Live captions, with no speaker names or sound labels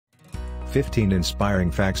15 Inspiring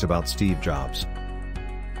Facts about Steve Jobs.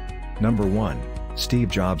 Number 1. Steve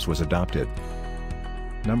Jobs was adopted.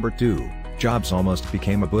 Number 2. Jobs almost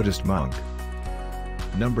became a Buddhist monk.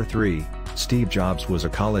 Number 3. Steve Jobs was a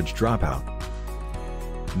college dropout.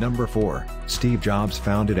 Number 4. Steve Jobs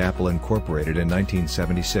founded Apple Incorporated in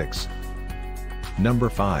 1976. Number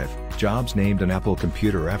 5. Jobs named an Apple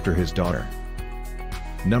computer after his daughter.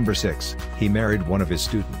 Number 6. He married one of his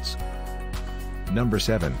students. Number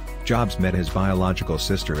 7. Jobs met his biological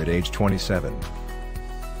sister at age 27.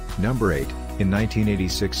 Number 8. In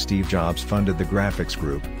 1986 Steve Jobs funded the graphics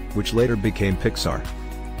group, which later became Pixar.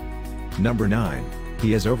 Number 9.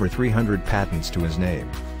 He has over 300 patents to his name.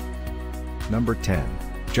 Number 10.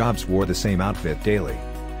 Jobs wore the same outfit daily.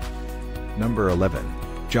 Number 11.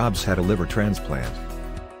 Jobs had a liver transplant.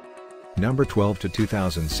 Number 12 to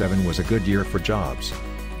 2007 was a good year for Jobs.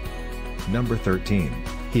 Number 13.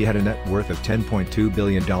 He had a net worth of $10.2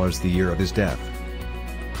 billion the year of his death.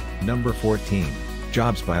 Number 14.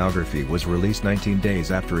 Jobs' biography was released 19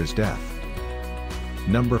 days after his death.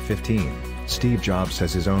 Number 15. Steve Jobs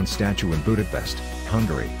has his own statue in Budapest,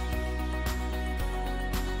 Hungary.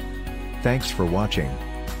 Thanks for watching.